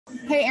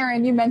Hey,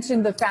 Aaron, you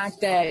mentioned the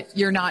fact that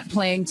you're not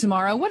playing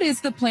tomorrow. What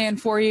is the plan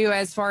for you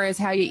as far as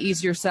how you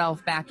ease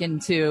yourself back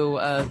into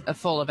a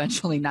full,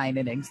 eventually 9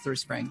 innings through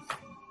spring?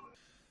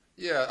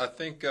 Yeah, I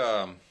think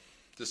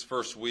this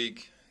first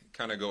week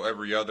kind of go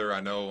every other. I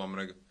know I'm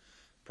going to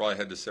probably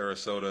head to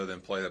Sarasota, then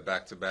play the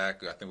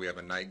back-to-back. I think we have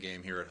a night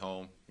game here at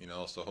home,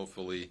 so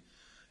hopefully,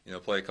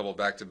 play a couple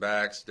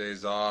back-to-backs,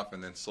 days off,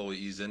 and then slowly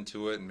ease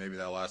into it. And maybe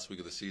that last week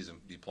of the season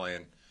be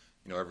playing,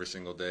 every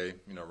single day,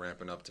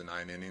 ramping up to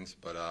 9 innings.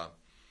 But,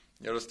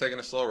 just taking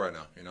it slow right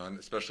now, and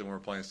especially when we're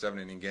playing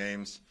 7-inning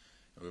games.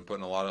 We've been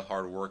putting a lot of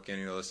hard work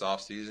in, this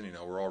off season.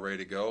 We're all ready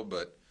to go,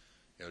 but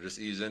just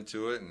ease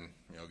into it and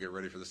get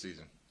ready for the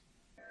season.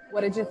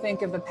 What did you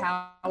think of the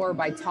power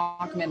by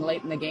Tauchman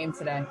late in the game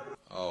today?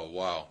 Oh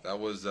wow, that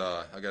was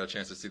I got a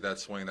chance to see that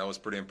swing. That was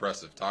pretty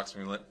impressive.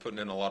 Tauchman putting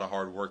in a lot of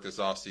hard work this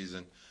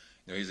offseason.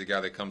 He's a guy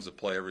that comes to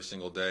play every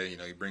single day.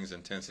 He brings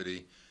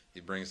intensity, he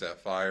brings that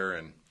fire,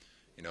 and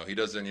he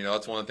doesn't.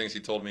 That's one of the things he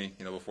told me.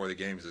 Before the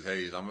game, he says,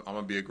 "Hey, I'm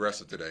gonna be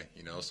aggressive today.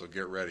 So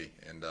get ready."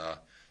 And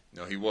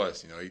he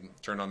was. He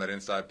turned on that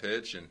inside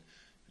pitch and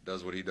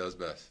does what he does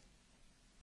best.